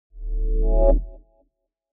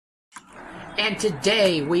And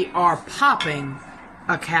today we are popping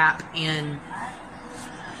a cap in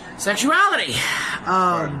sexuality.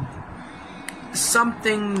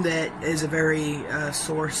 Something that is a very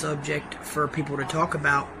sore subject for people to talk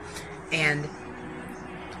about. And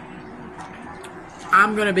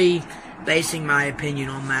I'm going to be basing my opinion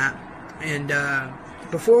on that. And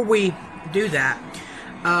before we do that,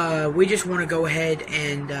 we just want to go ahead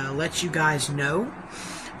and let you guys know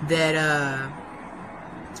that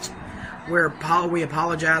we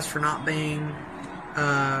apologize for not being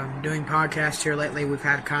doing podcasts here lately. We've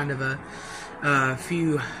had kind of a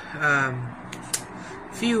few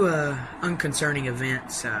unconcerning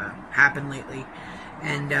events happen lately.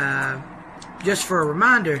 And just for a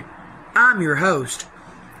reminder, I'm your host,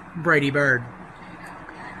 Brady Bird.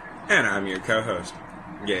 And I'm your co-host,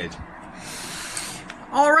 Gage.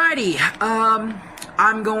 Alrighty,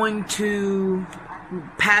 I'm going to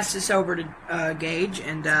pass this over to Gage,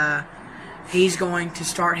 and he's going to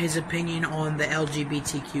start his opinion on the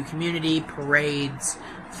LGBTQ community, parades,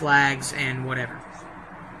 flags, and whatever.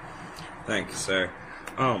 Thank you, sir.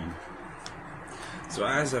 So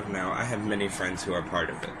as of now, I have many friends who are part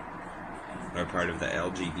of it. They're part of the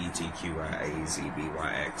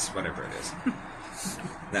LGBTQIAZBYX, whatever it is.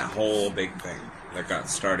 That whole big thing that got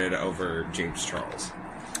started over James Charles.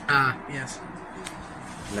 Yes.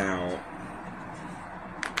 Now,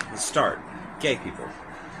 let's start. Gay people.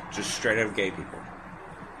 Just straight up gay people.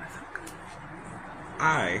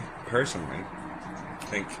 I, personally,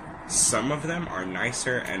 think some of them are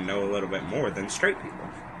nicer and know a little bit more than straight people.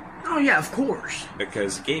 Oh, yeah, of course.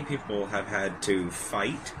 Because gay people have had to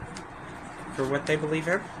fight for what they believe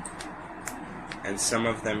in. And some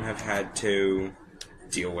of them have had to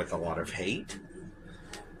deal with a lot of hate.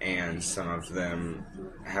 And some of them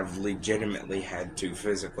have legitimately had to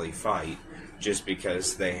physically fight just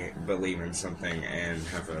because they believe in something and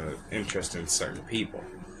have an interest in certain people.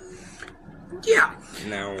 Yeah.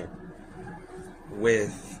 Now,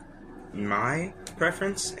 with my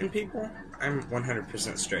preference in people, I'm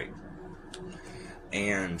 100% straight.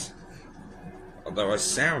 And although I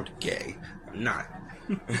sound gay, I'm not.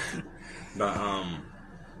 But,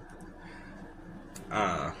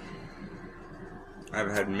 I've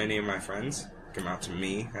had many of my friends come out to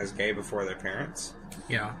me as gay before their parents.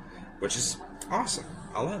 Yeah. Which is awesome.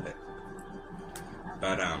 I love it.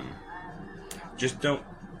 But, just don't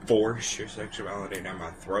force your sexuality down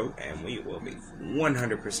my throat, and we will be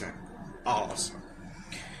 100% awesome.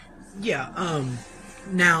 Yeah,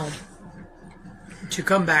 now, to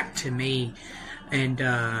come back to me and,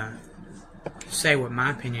 say what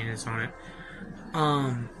my opinion is on it,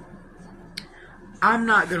 I'm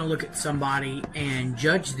not going to look at somebody and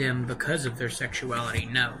judge them because of their sexuality,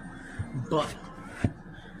 no. But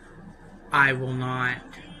I will not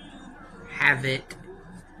have it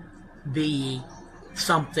be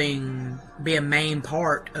a main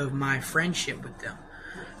part of my friendship with them.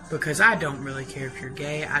 Because I don't really care if you're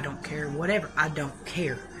gay, I don't care, whatever, I don't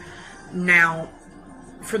care. Now,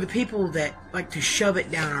 for the people that like to shove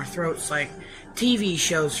it down our throats, like TV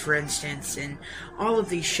shows, for instance, and all of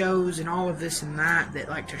these shows and all of this and that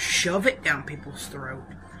like to shove it down people's throat.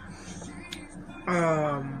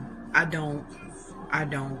 I don't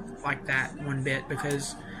like that one bit,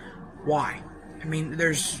 because why?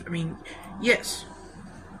 Yes,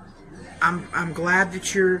 I'm glad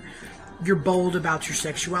that you're bold about your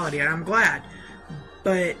sexuality, and I'm glad,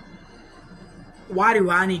 but why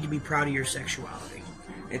do I need to be proud of your sexuality?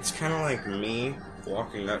 It's kind of like me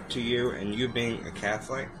walking up to you and you being a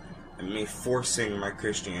Catholic and me forcing my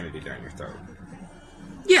Christianity down your throat.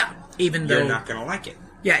 Yeah, even though... You're not going to like it.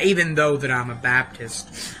 Yeah, even though that I'm a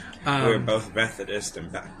Baptist. We're both Methodists and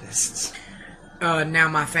Baptists. Now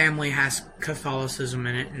my family has Catholicism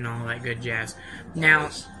in it and all that good jazz.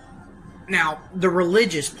 Now, the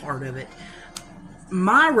religious part of it,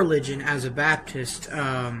 my religion as a Baptist,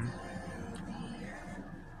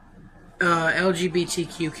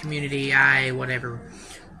 LGBTQ community, whatever.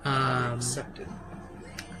 Accepted.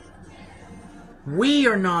 We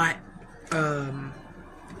are not,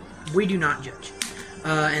 we do not judge.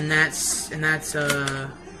 And that's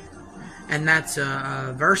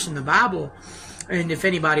a verse in the Bible. And if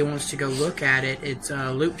anybody wants to go look at it, it's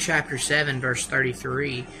Luke chapter 7, verse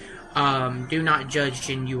 33. Do not judge,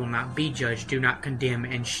 and you will not be judged. Do not condemn,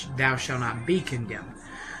 and thou shalt not be condemned.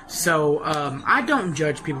 So, I don't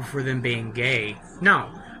judge people for them being gay. No,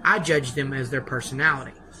 I judge them as their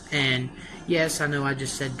personality. And, yes, I know I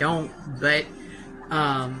just said don't, but,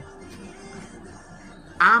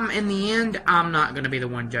 in the end, I'm not going to be the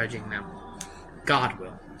one judging them. God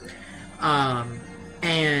will.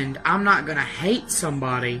 And I'm not going to hate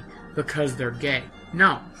somebody because they're gay.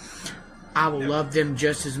 No. I will love them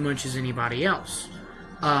just as much as anybody else.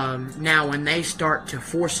 Now, when they start to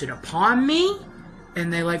force it upon me,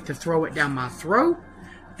 and they like to throw it down my throat,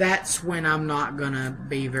 that's when I'm not gonna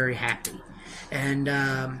be very happy. And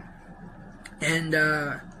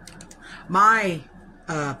my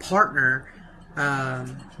partner,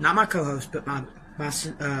 not my co-host, but my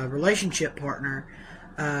relationship partner,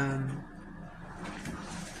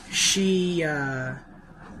 she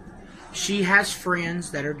has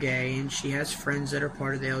friends that are gay, and she has friends that are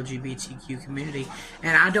part of the LGBTQ community,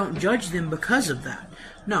 and I don't judge them because of that.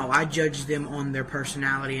 No, I judge them on their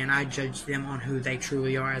personality, and I judge them on who they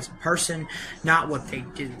truly are as a person, not what they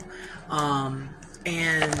do. I'm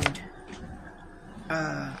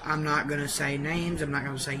not going to say names, I'm not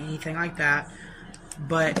going to say anything like that,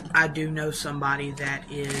 but I do know somebody that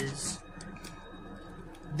is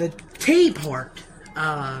the T part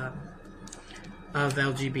of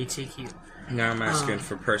LGBTQ. Now I'm asking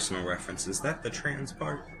for personal reference. Is that the trans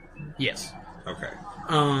part? Yes. Okay.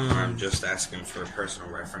 I'm just asking for personal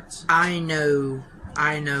reference. I know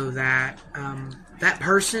that that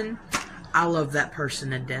person, I love that person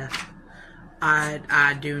to death.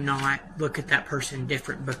 I do not look at that person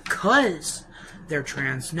different because they're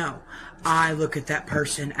trans. No. I look at that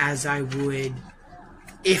person as I would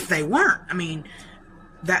if they weren't. I mean,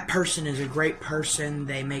 that person is a great person.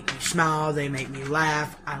 They make me smile. They make me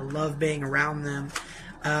laugh. I love being around them.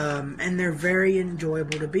 And they're very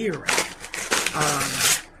enjoyable to be around.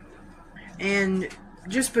 And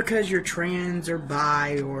just because you're trans or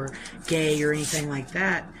bi or gay or anything like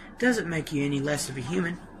that doesn't make you any less of a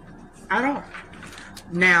human at all.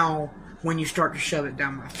 Now, when you start to shove it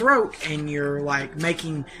down my throat and you're like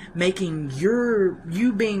making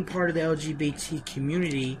you being part of the LGBT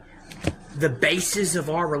community the basis of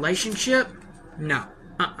our relationship, no.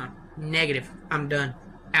 Negative. I'm done.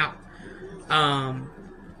 Out.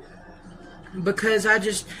 Because I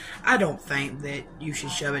don't think that you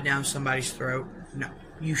should shove it down somebody's throat. No,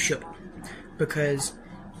 you shouldn't. Because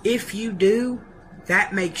if you do,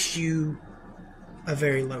 that makes you a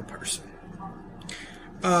very low person.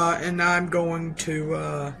 And I'm going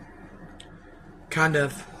to kind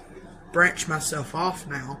of branch myself off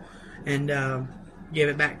now and give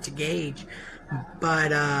it back to Gage.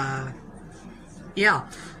 But, yeah.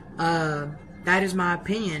 That is my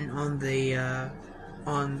opinion on the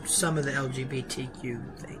on some of the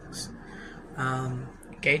LGBTQ things.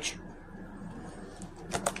 Gage?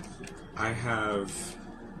 I have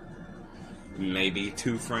maybe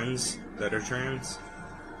 2 friends that are trans,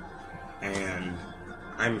 and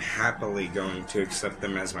I'm happily going to accept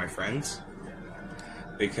them as my friends,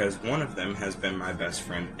 because one of them has been my best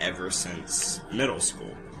friend ever since middle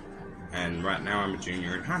school, and right now I'm a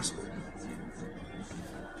junior in high school.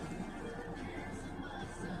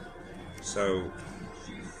 So,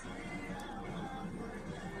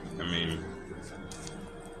 I mean,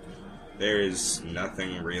 there is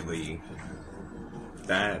nothing really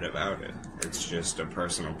bad about it. It's just a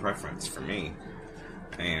personal preference for me.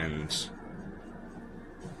 And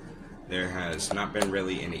there has not been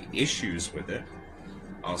really any issues with it.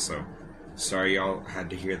 Also, sorry y'all had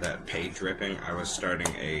to hear that page ripping. I was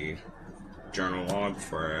starting a journal log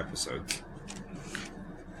for our episodes.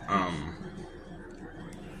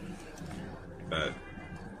 But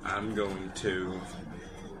I'm going to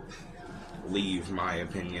leave my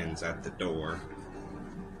opinions at the door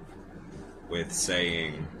with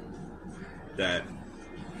saying that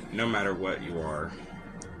no matter what you are,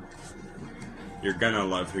 you're gonna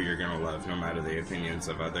love who you're gonna love, no matter the opinions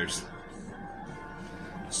of others.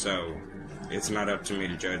 So, it's not up to me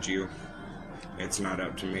to judge you. It's not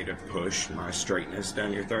up to me to push my straightness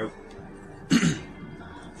down your throat.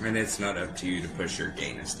 And it's not up to you to push your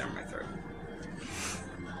gayness down my throat.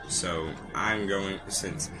 So, I'm going,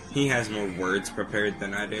 since he has more words prepared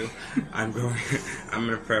than I do, I'm going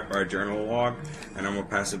to prep our journal log, and I'm going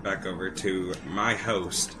to pass it back over to my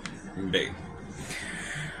host, Big.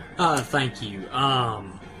 Thank you.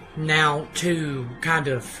 Now, to kind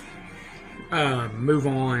of move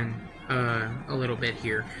on a little bit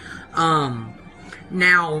here.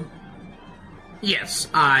 Now, yes,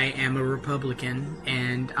 I am a Republican,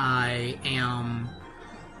 and I am...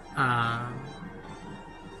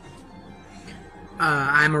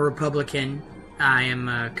 I'm a Republican. I am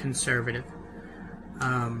a conservative.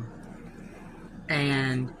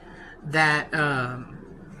 And that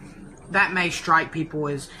that may strike people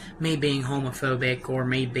as me being homophobic or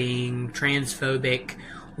me being transphobic,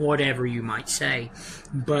 whatever you might say.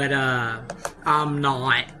 But I'm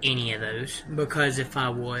not any of those, because if I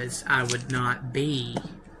was, I would not be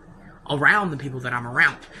around the people that I'm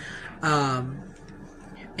around.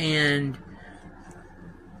 And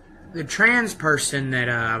the trans person that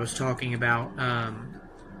I was talking about,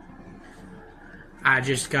 I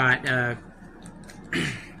just got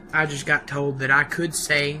told that I could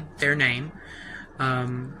say their name.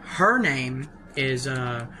 Her name is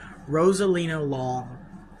Rosalina Long.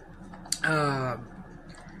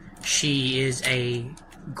 She is a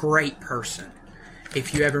great person.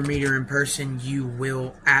 If you ever meet her in person, you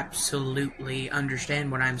will absolutely understand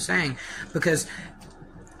what I'm saying, because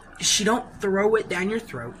she don't throw it down your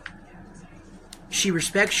throat. She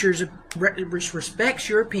respects your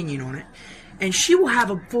opinion on it, and she will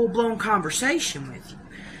have a full-blown conversation with you.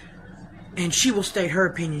 And she will state her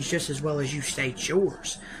opinions just as well as you state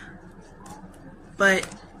yours. But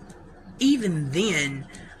even then,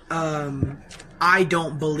 I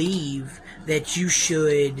don't believe that you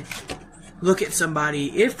should look at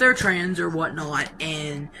somebody, if they're trans or whatnot,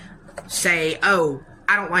 and say, oh,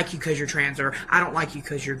 I don't like you because you're trans, or I don't like you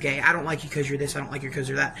because you're gay, I don't like you because you're this, I don't like you because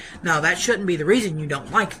you're that. No, that shouldn't be the reason you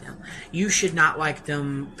don't like them. You should not like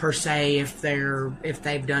them per se if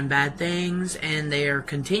they've done bad things, and they are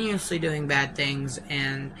continuously doing bad things,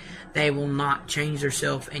 and they will not change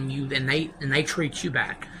themselves, and they treat you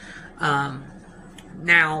bad.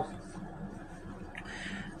 Now,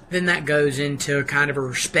 then that goes into kind of a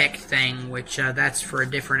respect thing, which that's for a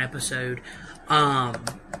different episode.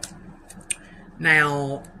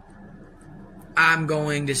 Now, I'm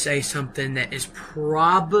going to say something that is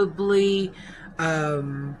probably a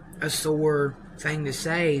sore thing to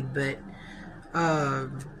say, but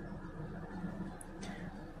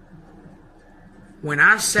when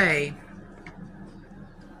I say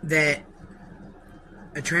that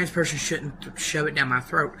a trans person shouldn't shove it down my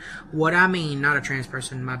throat, what I mean, not a trans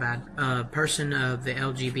person, my bad, a person of the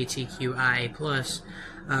LGBTQIA+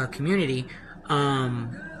 community,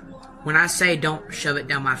 when I say don't shove it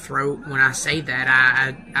down my throat, when I say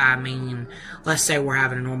that, I mean, let's say we're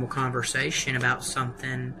having a normal conversation about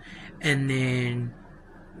something, and then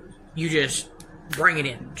you just bring it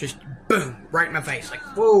in, just boom, right in my face, like,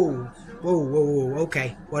 whoa,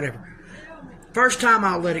 okay, whatever. First time,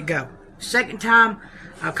 I'll let it go. Second time,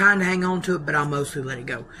 I'll kind of hang on to it, but I'll mostly let it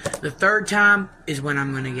go. The third time is when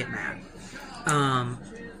I'm going to get mad.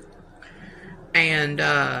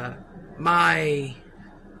 My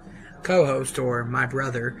co-host, or my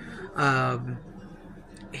brother,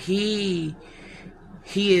 he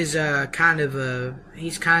is kind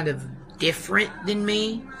of different than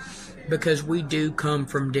me, because we do come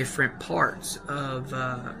from different parts of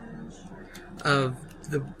the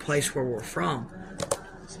place where we're from.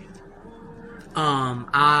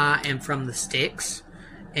 I am from the sticks,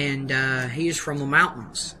 and he is from the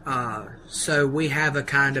mountains. So we have a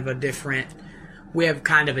kind of a different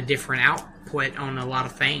output on a lot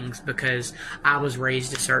of things, because I was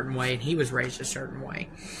raised a certain way and he was raised a certain way.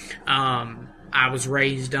 I was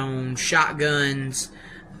raised on shotguns,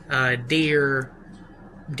 deer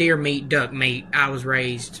meat, duck meat. I was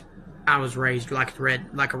raised like a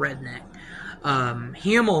redneck.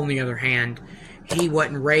 Him, on the other hand, he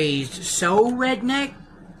wasn't raised so redneck,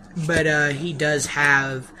 but he does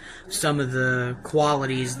have some of the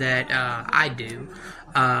qualities that I do.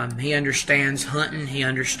 He understands hunting, he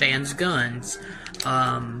understands guns,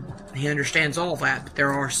 he understands all that, but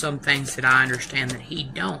there are some things that I understand that he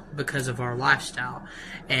don't, because of our lifestyle.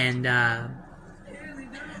 And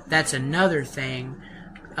that's another thing.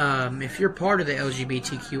 If you're part of the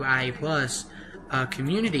LGBTQIA+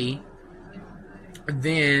 community,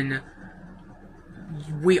 then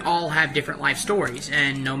we all have different life stories,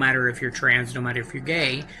 and no matter if you're trans, no matter if you're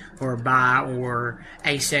gay, or bi, or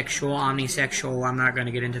asexual, omnisexual, I'm not going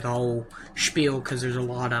to get into the whole spiel, because there's a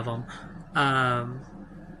lot of them.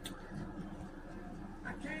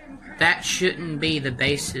 That shouldn't be the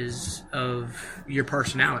basis of your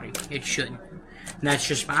personality. It shouldn't. And that's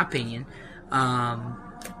just my opinion,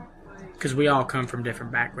 because we all come from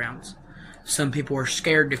different backgrounds. Some people are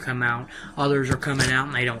scared to come out. Others are coming out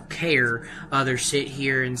and they don't care. Others sit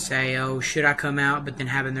here and say, oh, should I come out? But then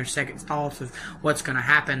having their second thoughts of what's going to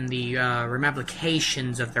happen, the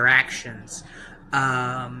ramifications of their actions.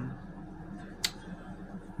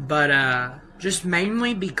 But just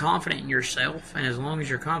mainly be confident in yourself. And as long as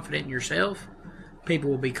you're confident in yourself, people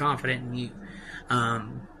will be confident in you.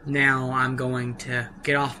 Now I'm going to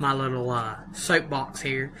get off my little soapbox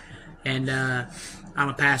here. And I'm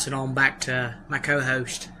going to pass it on back to my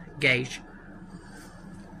co-host, Gage.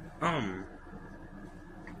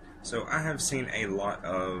 So I have seen a lot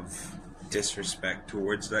of disrespect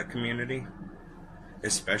towards that community,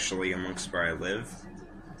 especially amongst where I live.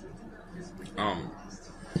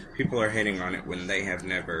 People are hating on it when they have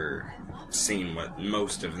never seen what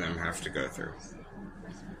most of them have to go through.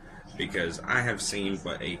 because I have seen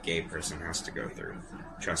what a gay person has to go through.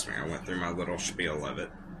 Trust me, I went through my little spiel of it.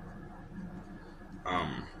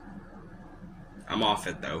 I'm off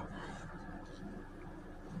it, though.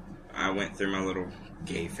 I went through my little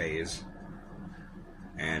gay phase.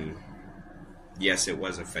 And yes, it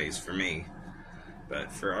was a phase for me.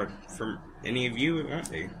 But for any of you, it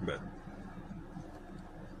won't be. But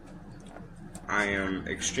I am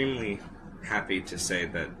extremely happy to say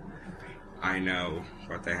that I know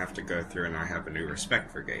what they have to go through, and I have a new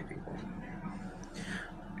respect for gay people.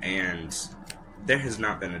 And there has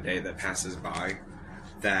not been a day that passes by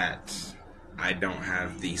that I don't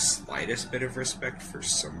have the slightest bit of respect for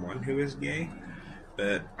someone who is gay.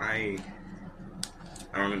 But I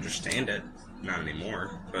don't understand it. Not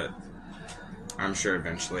anymore. But I'm sure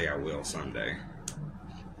eventually I will someday.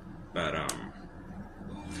 But,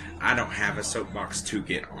 I don't have a soapbox to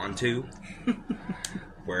get onto,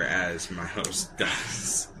 whereas my host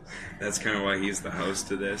does. That's kind of why he's the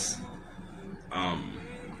host of this.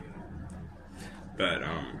 But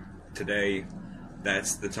today,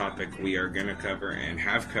 that's the topic we are going to cover and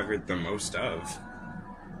have covered the most of.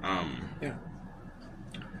 Yeah.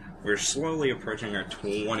 We're slowly approaching our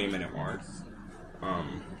 20-minute mark.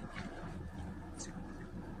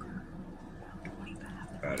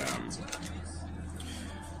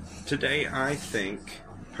 Today I think,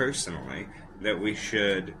 personally, that we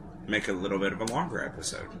should make a little bit of a longer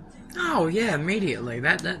episode. Oh, yeah, immediately.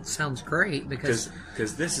 That sounds great, because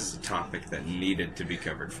this is a topic that needed to be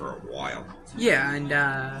covered for a while. Yeah,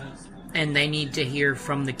 and they need to hear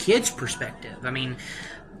from the kids' perspective. I mean,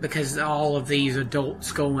 because all of these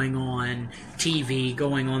adults going on TV,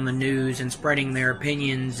 going on the news, and spreading their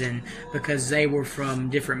opinions, and because they were from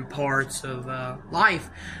different parts of life,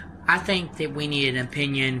 I think that we need an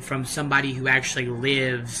opinion from somebody who actually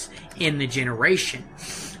lives in the generation.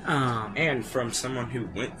 And from someone who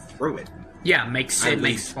went through it. Yeah, makes a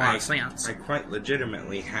lot of sense. I quite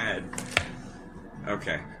legitimately had...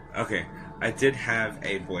 Okay. I did have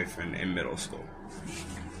a boyfriend in middle school.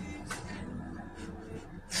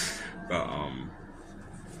 But,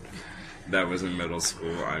 that was in middle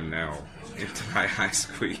school. I'm now into my high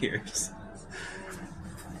school years.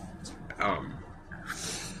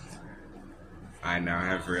 I now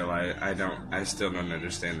have realized I still don't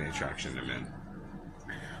understand the attraction to men.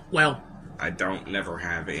 Well, I never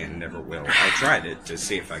have, and never will. I tried it to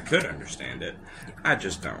see if I could understand it. I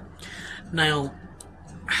just don't. Now,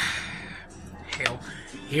 hell,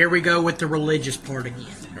 here we go with the religious part again.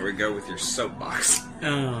 Here we go with your soapbox.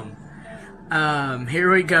 Here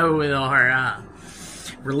we go with our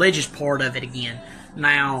religious part of it again.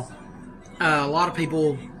 Now, a lot of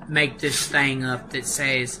people make this thing up that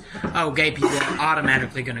says, oh, gay people are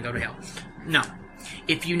automatically going to go to hell. No.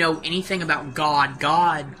 If you know anything about God,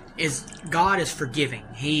 God is forgiving.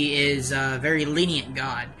 He is a very lenient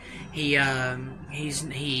God. You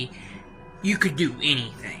could do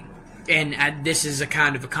anything. And this is a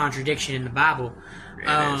kind of a contradiction in the Bible.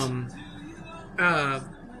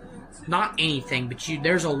 Not anything, but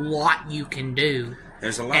there's a lot you can do.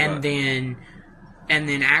 There's a lot. And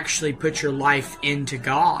then actually put your life into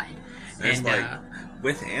God. And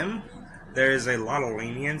with Him, there is a lot of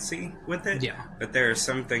leniency with it. Yeah. But there are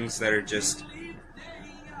some things that are just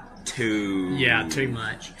too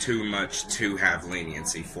much to have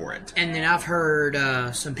leniency for it. And then I've heard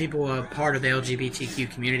some people, a part of the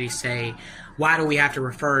LGBTQ community, say, why do we have to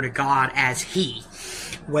refer to God as He?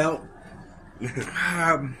 Well,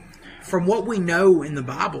 from what we know in the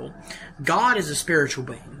Bible, God is a spiritual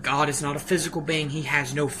being. God is not a physical being. He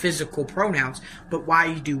has no physical pronouns. But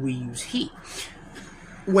why do we use He?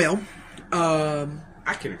 Well,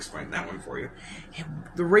 I can explain that one for you.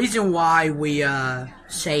 The reason why we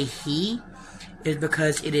say He is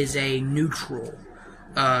because it is a neutral.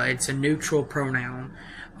 It's a neutral pronoun.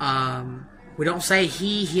 We don't say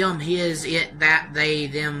he, him, his, it, that, they,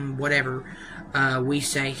 them, whatever. We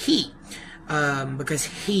say He. Because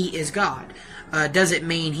He is God. Does it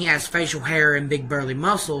mean He has facial hair and big burly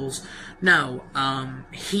muscles? No.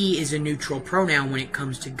 He is a neutral pronoun when it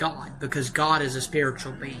comes to God, because God is a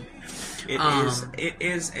spiritual being. It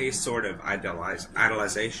is a sort of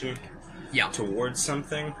idolization towards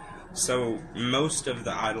something. So most of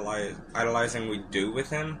the idolizing we do with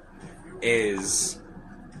Him is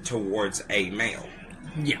towards a male.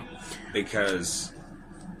 Yeah. Because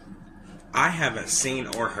I haven't seen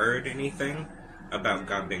or heard anything about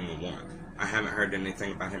God being a woman. I haven't heard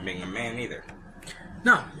anything about Him being a man either.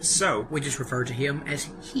 No. So we just refer to Him as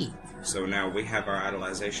He. So now we have our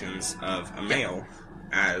idolizations of a male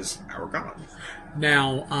as our God.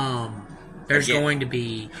 Now, there's going to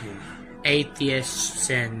be atheists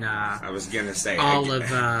and I was gonna say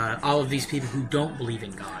all of these people who don't believe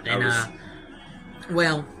in God. And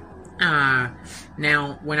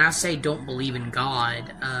now when I say don't believe in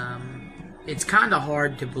God, it's kind of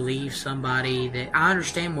hard to believe somebody that... I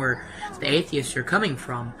understand where the atheists are coming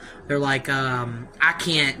from. They're like, I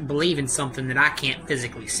can't believe in something that I can't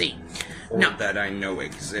physically see. Or that I know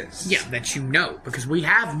exists. Yeah, that you know. Because we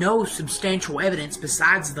have no substantial evidence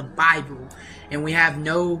besides the Bible. And we have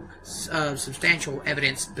no substantial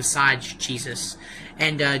evidence besides Jesus.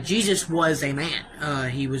 And Jesus was a man.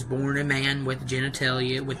 He was born a man with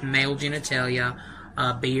genitalia, with male genitalia,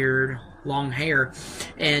 beard, long hair.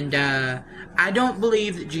 And I don't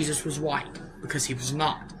believe that Jesus was white, because he was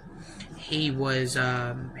not. He was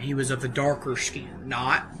of a darker skin,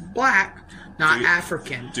 not black, not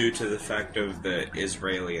African. Due to the fact of the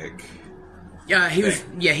Israeli.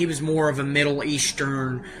 He was more of a Middle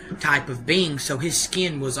Eastern type of being, so his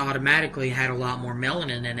skin was automatically had a lot more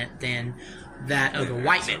melanin in it than that of a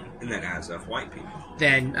white man. And then as of white people.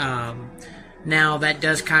 Then, now that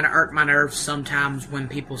does kind of irk my nerves sometimes when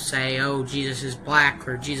people say, oh, Jesus is black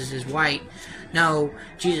or Jesus is white. No,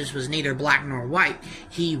 Jesus was neither black nor white.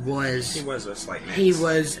 He was a slight mix. He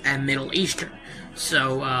was a Middle Eastern.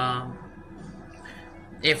 So,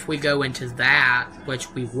 if we go into that,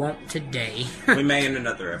 which we won't today. We may in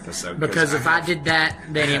another episode. Because if I did that,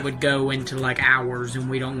 then it would go into like hours, and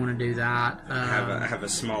we don't want to do that. I have a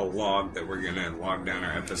small log that we're going to log down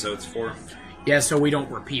our episodes for. Yeah, so we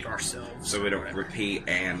don't repeat ourselves. So we don't repeat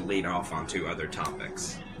and lead off onto other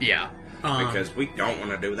topics. Yeah. Because we don't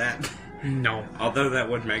want to do that. No. Although that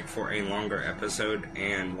would make for a longer episode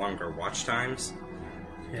and longer watch times.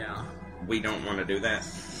 Yeah. We don't want to do that.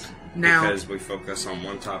 Now, because we focus on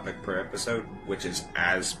one topic per episode, which is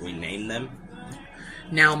as we name them.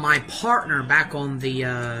 Now, my partner, back on the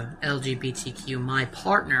LGBTQ, my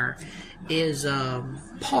partner is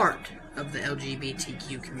part of the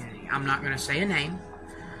LGBTQ community. I'm not going to say a name,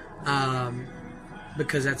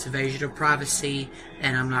 because that's invasion of privacy,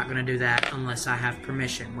 and I'm not going to do that unless I have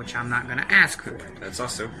permission, which I'm not going to ask for it. That's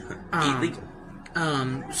also illegal.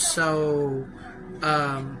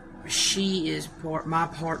 She is part. My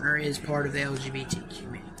partner is part of the LGBTQ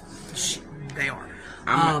community. They are.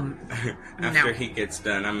 After he gets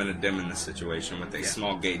done, I'm going to dim in the situation with a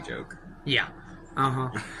small gay joke. Yeah.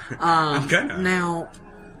 I'm gonna. Now,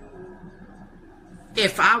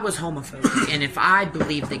 if I was homophobic and if I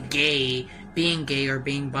believed that being gay or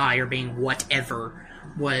being bi or being whatever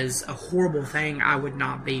was a horrible thing, I would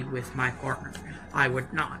not be with my partner. I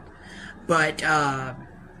would not. But,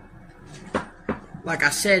 like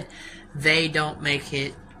I said, they don't make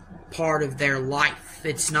it part of their life.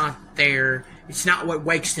 It's not what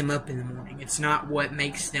wakes them up in the morning. It's not what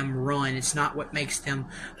makes them run. It's not what makes them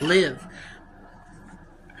live.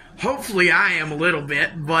 Hopefully I am a little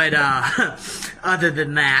bit, but other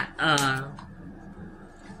than that,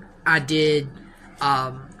 I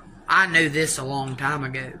knew this a long time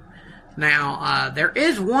ago. Now, there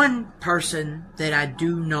is one person that I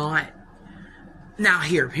do not... Now,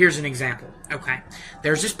 here's an example, okay?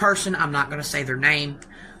 There's this person, I'm not going to say their name,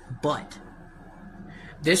 but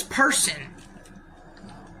this person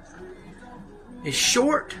is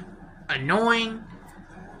short, annoying,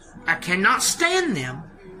 I cannot stand them.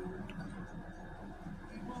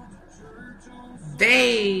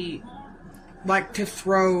 They like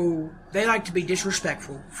to be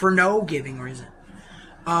disrespectful for no giving reason.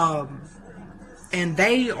 And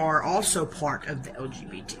they are also part of the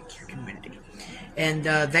LGBTQ community. And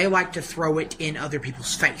they like to throw it in other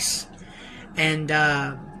people's face. And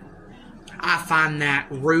I find that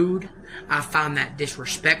rude. I find that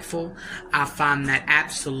disrespectful. I find that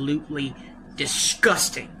absolutely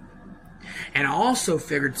disgusting. And I also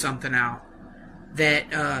figured something out.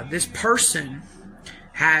 That this person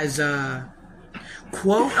has,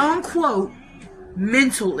 quote-unquote,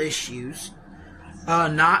 mental issues.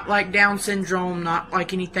 Not like Down syndrome, not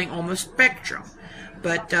like anything on the spectrum.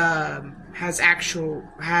 But has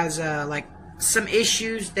like some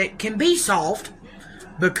issues that can be solved.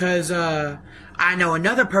 Because I know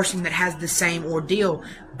another person that has the same ordeal,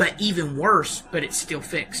 but even worse, but it's still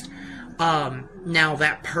fixed. Now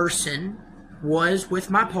that person was with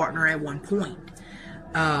my partner at one point.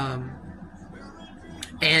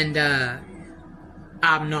 And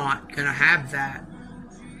I'm not going to have that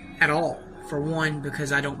at all. For one,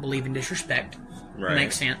 because I don't believe in disrespect. Right.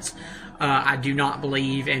 Makes sense. I do not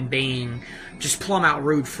believe in being just plumb out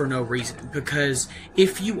rude for no reason. Because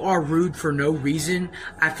if you are rude for no reason,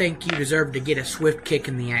 I think you deserve to get a swift kick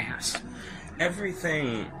in the ass.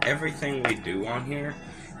 Everything we do on here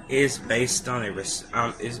is based on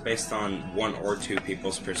one or two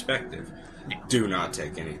people's perspective. Do not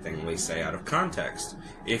take anything we say out of context.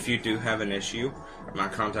 If you do have an issue, my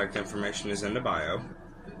contact information is in the bio.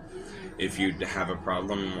 If you have a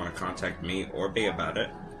problem and want to contact me or B about it,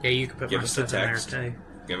 yeah, you can put my stuff in there too.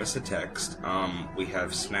 Give us a text. We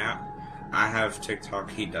have Snap. I have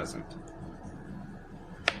TikTok. He doesn't.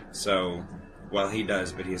 So, well, he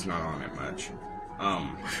does, but he's not on it much.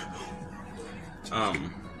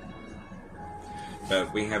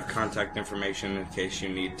 But we have contact information in case you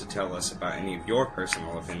need to tell us about any of your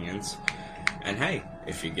personal opinions. And hey,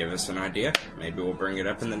 if you give us an idea, maybe we'll bring it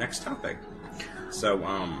up in the next topic. So,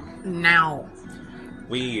 now,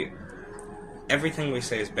 everything we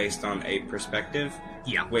say is based on a perspective,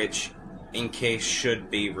 yeah, which, in case, should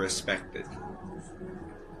be respected.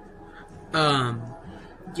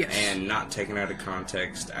 Yes. And not taken out of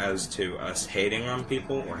context as to us hating on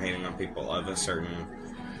people or hating on people of a certain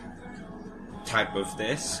type of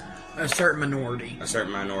this. A certain minority. A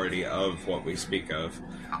certain minority of what we speak of.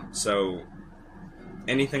 So,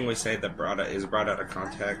 anything we say that is brought out of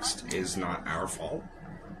context is not our fault.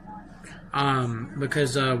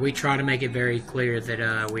 Because we try to make it very clear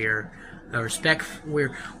that we're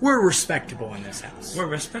respectable in this house. We're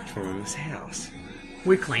respectful in this house.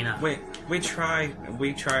 We clean up. We try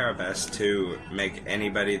our best to make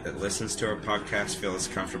anybody that listens to our podcast feel as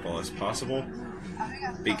comfortable as possible,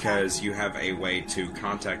 because you have a way to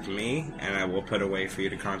contact me, and I will put a way for you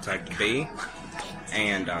to contact B,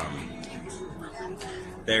 and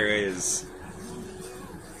there is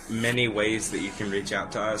many ways that you can reach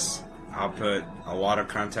out to us. I'll put a lot of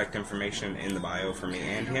contact information in the bio for me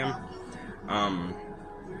and him.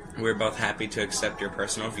 We're both happy to accept your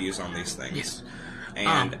personal views on these things. Yes.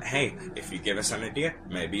 And hey, if you give us an idea,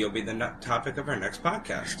 maybe you'll be the topic of our next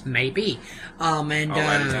podcast. Maybe. And I'll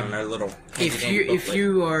write it down in our little if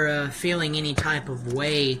you are feeling any type of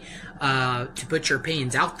way to put your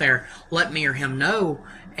opinions out there, let me or him know.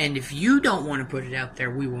 And if you don't want to put it out there,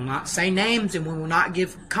 we will not say names and we will not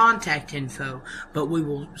give contact info, but we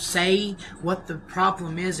will say what the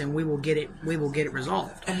problem is and we will get it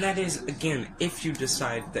resolved. And that is, again, if you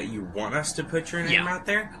decide that you want us to put your name out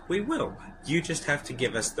there, we will. You just have to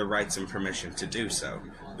give us the rights and permission to do so.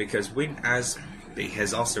 Because we, as B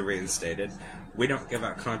has also reinstated, we don't give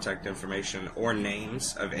out contact information or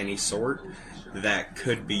names of any sort that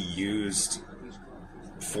could be used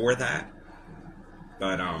for that.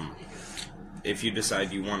 But if you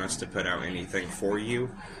decide you want us to put out anything for you,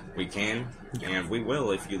 we can, and we will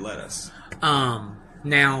if you let us.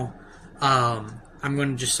 Now, I'm going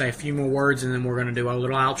to just say a few more words, and then we're going to do a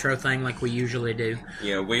little outro thing like we usually do.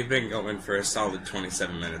 Yeah, we've been going for a solid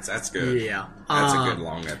 27 minutes. That's good. Yeah. That's a good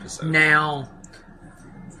long episode. Now,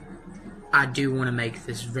 I do want to make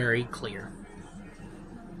this very clear.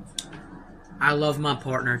 I love my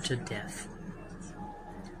partner to death.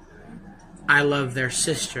 I love their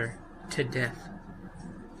sister to death.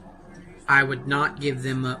 I would not give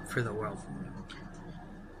them up for the world.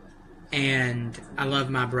 And I love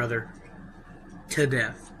my brother to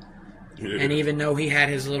death. And even though he had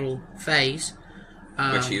his little phase,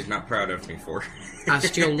 which he's not proud of me for, I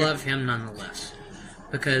still love him nonetheless.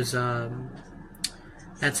 Because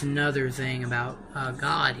that's another thing about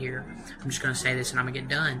God here. I'm just going to say this and I'm going to get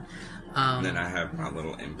done. And then I have my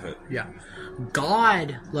little input. Yeah.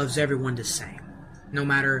 God loves everyone the same. No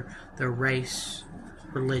matter their race,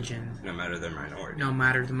 religion. No matter their minority. No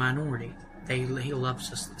matter the minority. He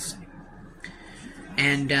loves us the same.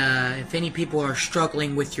 And if any people are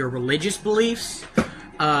struggling with your religious beliefs,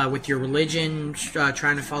 with your religion,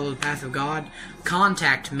 trying to follow the path of God,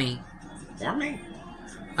 contact me. Or me.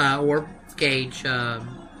 Or Gage.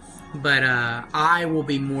 But I will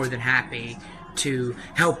be more than happy to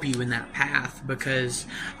help you in that path, because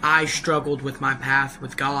I struggled with my path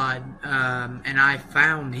with God, and I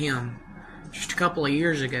found Him just a couple of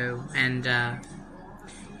years ago, and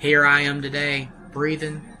here I am today,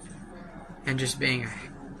 breathing, and just being a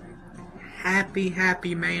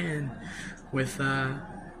happy man with the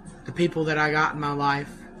people that I got in my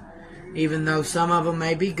life, even though some of them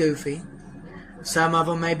may be goofy, some of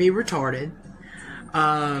them may be retarded.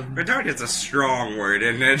 Retarded's a strong word,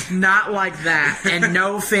 isn't it? Not like that, and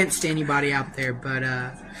no offense to anybody out there, but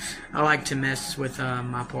I like to mess with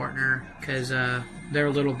my partner, because they're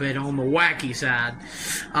a little bit on the wacky side.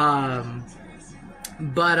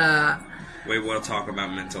 But we will talk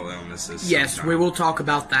about mental illnesses. Yes, sometime. we will talk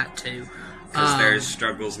about that too. Because there's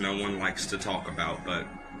struggles no one likes to talk about, but...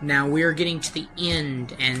 Now, we're getting to the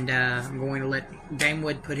end, and I'm going to let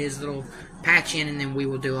Damewood put his little patch in, and then we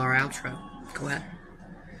will do our outro. Go ahead.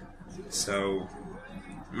 So,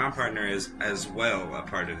 my partner is as well a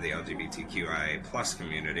part of the LGBTQIA plus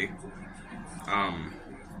community. I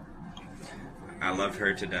love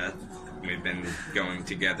her to death. We've been going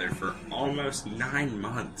together for almost 9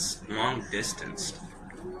 months, long distance.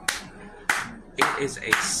 It is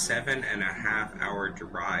a 7.5-hour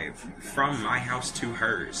drive from my house to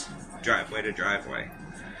hers, driveway to driveway.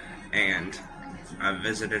 And I've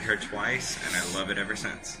visited her twice, and I love it ever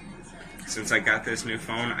since. Since I got this new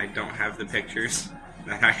phone, I don't have the pictures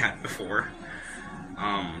that I had before.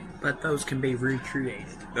 But those can be recreated.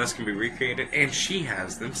 Those can be recreated, and she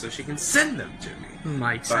has them, so she can send them to me.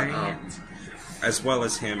 Might say it. As well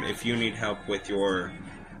as him, if you need help with your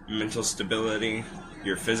mental stability,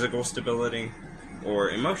 your physical stability,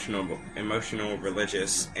 or emotional,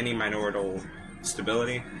 religious, any minority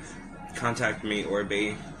stability, contact me or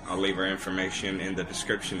B. I'll leave our information in the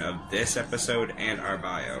description of this episode and our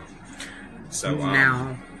bio. So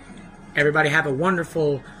now, everybody have a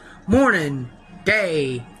wonderful morning,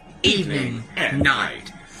 day, evening, and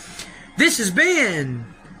night. This has been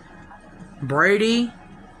Brady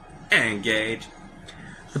and Gage,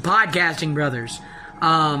 the Podcasting Brothers.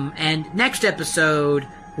 And next episode,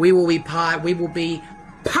 we will be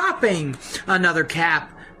popping another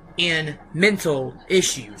cap in mental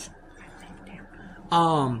issues.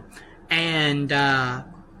 And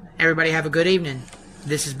everybody have a good evening.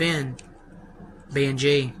 This has been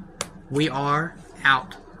B&G. We are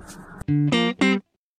out.